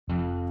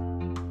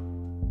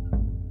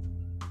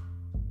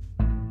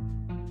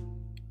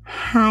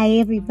Hi,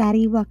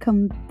 everybody.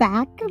 Welcome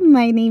back.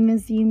 My name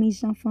is Yumi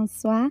Jean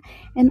Francois,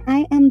 and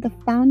I am the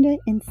founder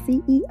and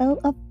CEO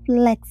of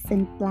Flex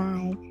and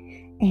Fly.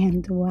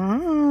 And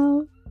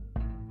wow,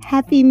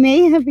 happy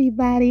May,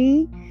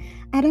 everybody.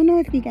 I don't know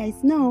if you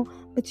guys know,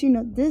 but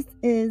this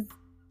is,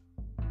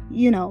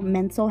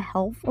 Mental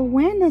Health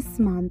Awareness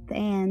Month.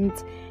 And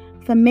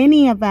for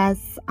many of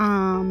us,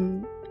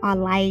 our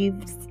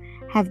lives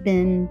have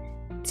been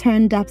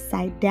turned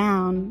upside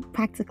down,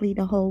 practically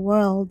the whole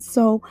world.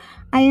 So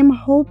I am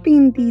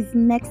hoping these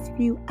next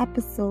few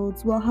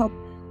episodes will help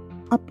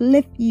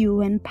uplift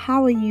you,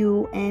 empower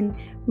you, and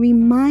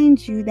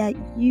remind you that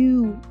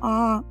you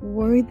are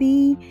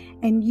worthy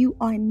and you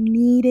are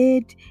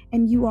needed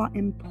and you are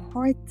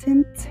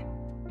important,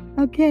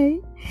 okay?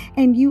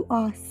 And you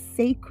are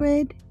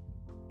sacred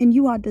and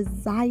you are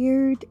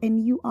desired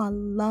and you are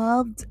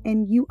loved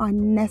and you are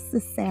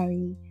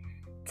necessary.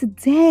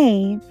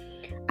 Today,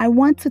 I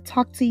want to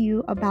talk to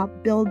you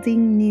about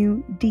building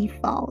new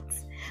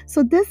defaults.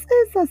 So this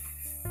is a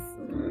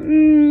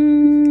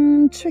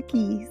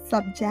tricky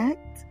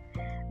subject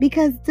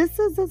because this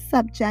is a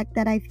subject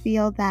that I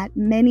feel that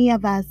many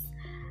of us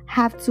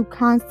have to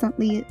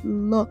constantly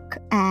look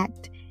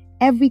at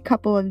every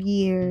couple of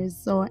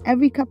years or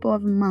every couple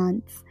of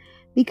months.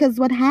 Because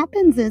what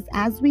happens is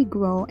as we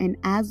grow and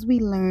as we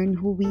learn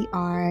who we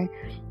are,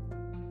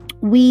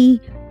 we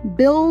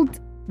build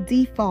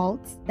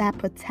defaults that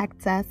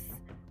protect us.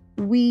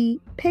 We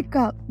pick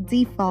up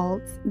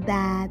defaults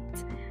that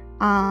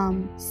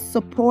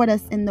support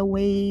us in the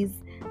ways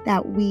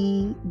that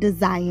we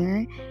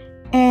desire.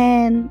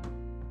 And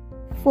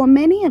for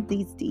many of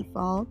these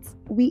defaults,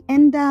 we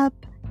end up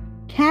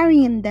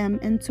carrying them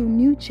into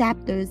new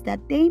chapters that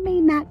they may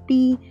not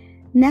be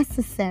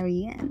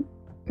necessary in,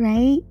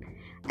 right?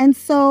 And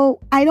so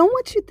I don't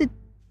want you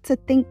to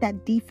think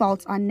that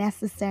defaults are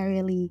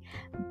necessarily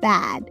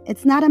bad.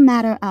 It's not a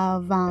matter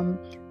of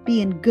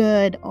being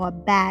good or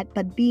bad,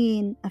 but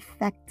being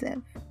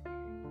effective,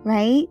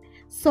 right?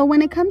 So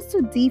when it comes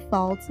to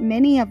defaults,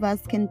 many of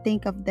us can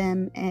think of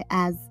them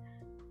as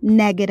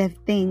negative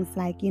things,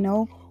 like,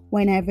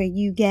 whenever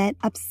you get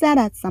upset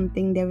at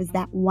something, there is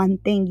that one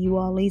thing you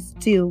always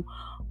do.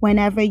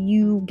 Whenever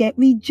you get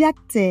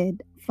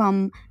rejected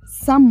from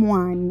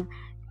someone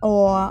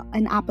or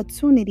an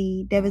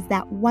opportunity, there is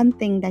that one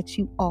thing that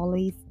you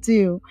always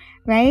do,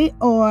 right?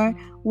 Or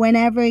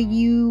whenever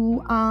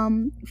you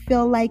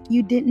feel like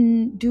you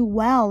didn't do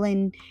well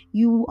and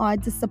you are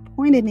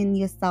disappointed in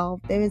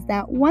yourself, there is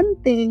that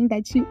one thing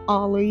that you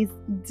always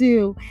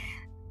do.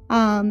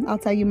 I'll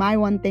tell you, my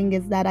one thing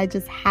is that I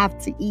just have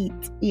to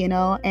eat,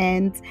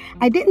 and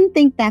I didn't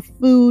think that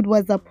food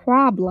was a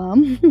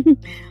problem,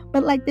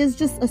 but like there's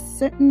just a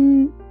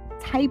certain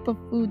type of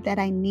food that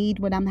I need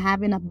when I'm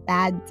having a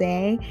bad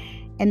day.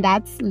 And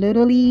that's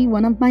literally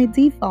one of my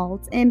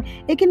defaults. And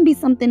it can be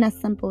something as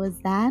simple as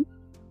that,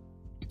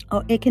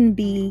 or it can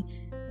be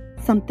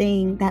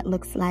something that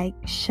looks like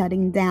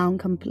shutting down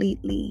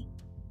completely,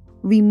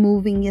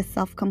 removing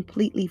yourself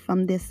completely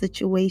from this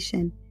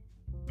situation,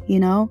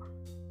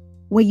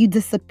 where you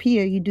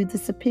disappear, you do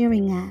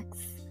disappearing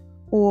acts,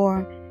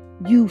 or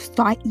you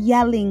start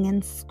yelling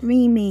and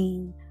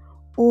screaming,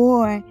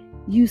 or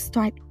you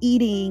start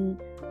eating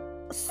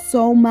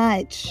so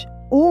much,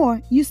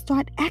 or you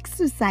start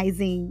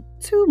exercising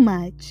too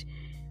much.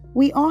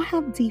 We all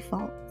have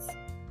defaults,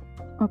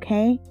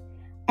 okay?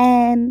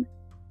 And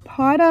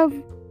part of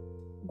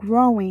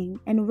growing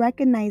and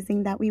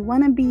recognizing that we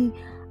want to be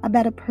a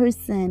better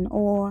person,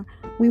 or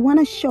we want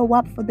to show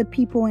up for the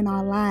people in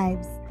our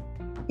lives,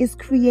 is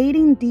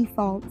creating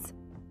defaults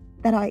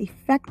that are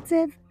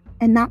effective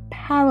and not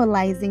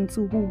paralyzing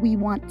to who we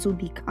want to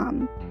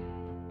become.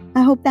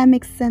 I hope that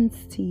makes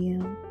sense to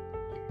you.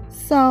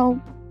 So,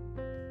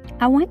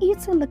 I want you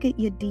to look at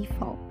your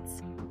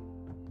defaults.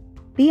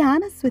 Be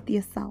honest with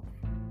yourself.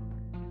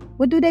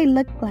 What do they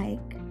look like?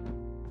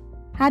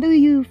 How do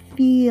you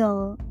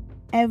feel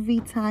every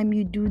time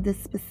you do this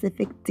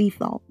specific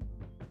default?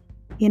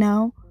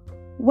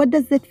 What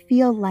does it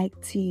feel like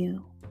to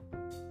you?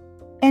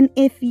 And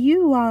if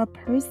you are a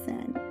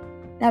person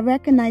that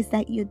recognizes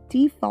that your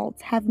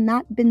defaults have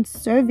not been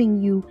serving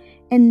you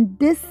in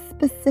this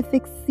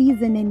specific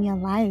season in your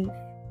life,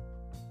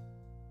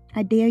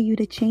 I dare you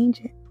to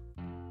change it.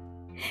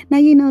 Now,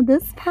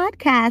 this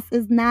podcast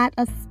is not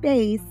a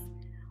space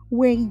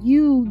where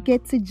you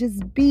get to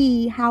just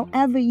be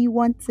however you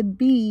want to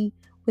be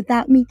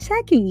without me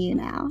checking you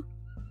now.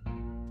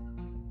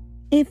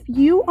 If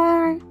you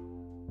are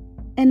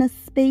in a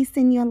space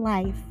in your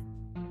life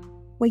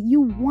where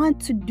you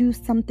want to do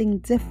something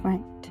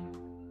different,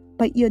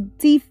 but your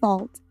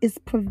default is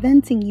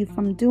preventing you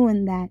from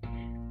doing that,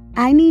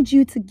 I need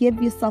you to give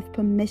yourself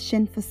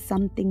permission for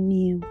something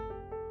new.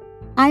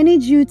 I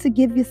need you to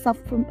give yourself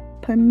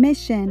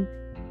permission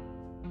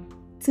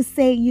to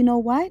say, you know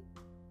what?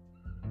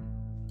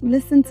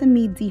 Listen to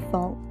me,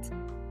 default.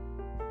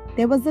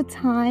 There was a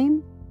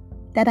time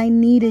that I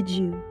needed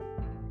you,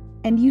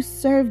 and you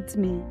served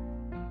me,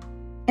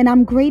 and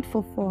I'm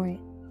grateful for it.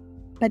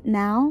 But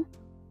now,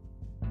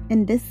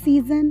 in this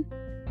season,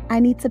 I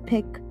need to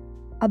pick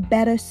a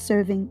better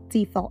serving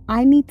default.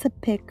 I need to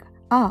pick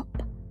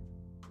up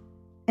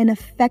an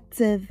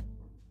effective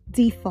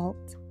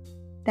default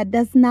that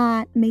does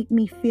not make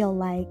me feel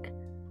like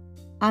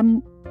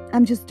I'm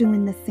just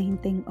doing the same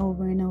thing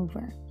over and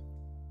over.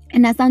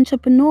 And as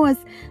entrepreneurs,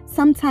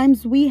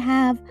 sometimes we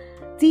have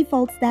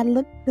defaults that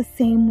look the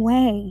same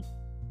way.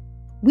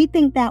 We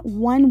think that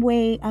one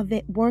way of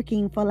it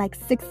working for like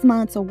 6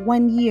 months or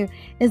 1 year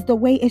is the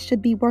way it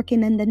should be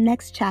working in the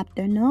next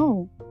chapter.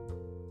 No.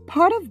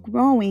 Part of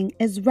growing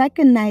is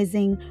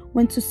recognizing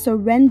when to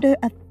surrender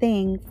a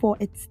thing for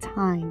its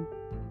time.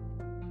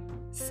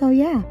 So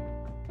yeah,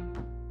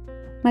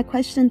 my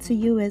question to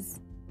you is,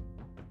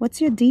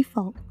 what's your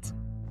default?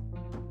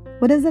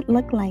 What does it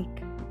look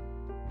like?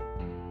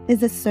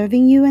 Is it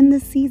serving you in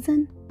this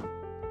season?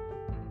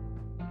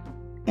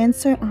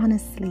 Answer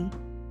honestly.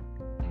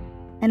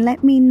 And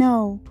let me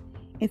know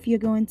if you're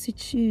going to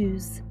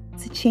choose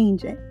to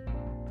change it.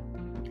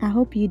 I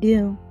hope you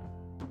do.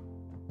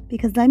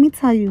 Because let me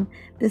tell you,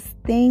 this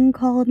thing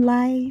called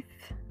life,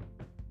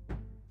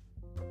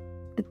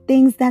 the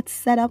things that's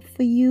set up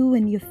for you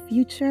in your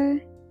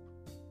future,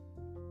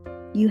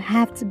 you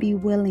have to be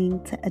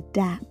willing to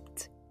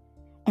adapt.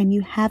 And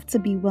you have to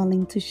be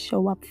willing to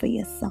show up for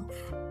yourself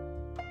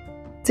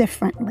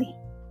differently.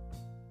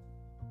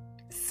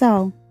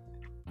 So,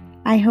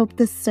 I hope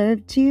this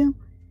served you.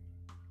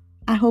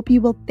 I hope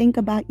you will think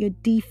about your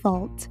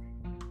default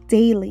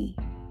daily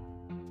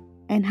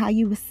and how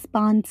you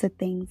respond to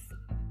things,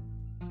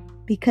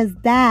 because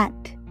that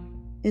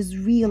is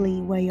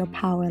really where your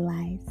power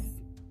lies.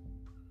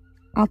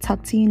 I'll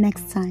talk to you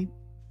next time.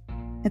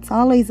 It's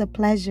always a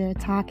pleasure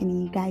talking to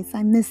you guys.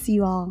 I miss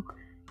you all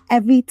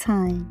every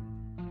time.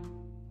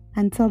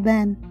 Until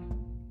then,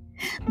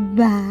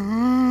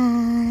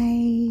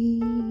 bye.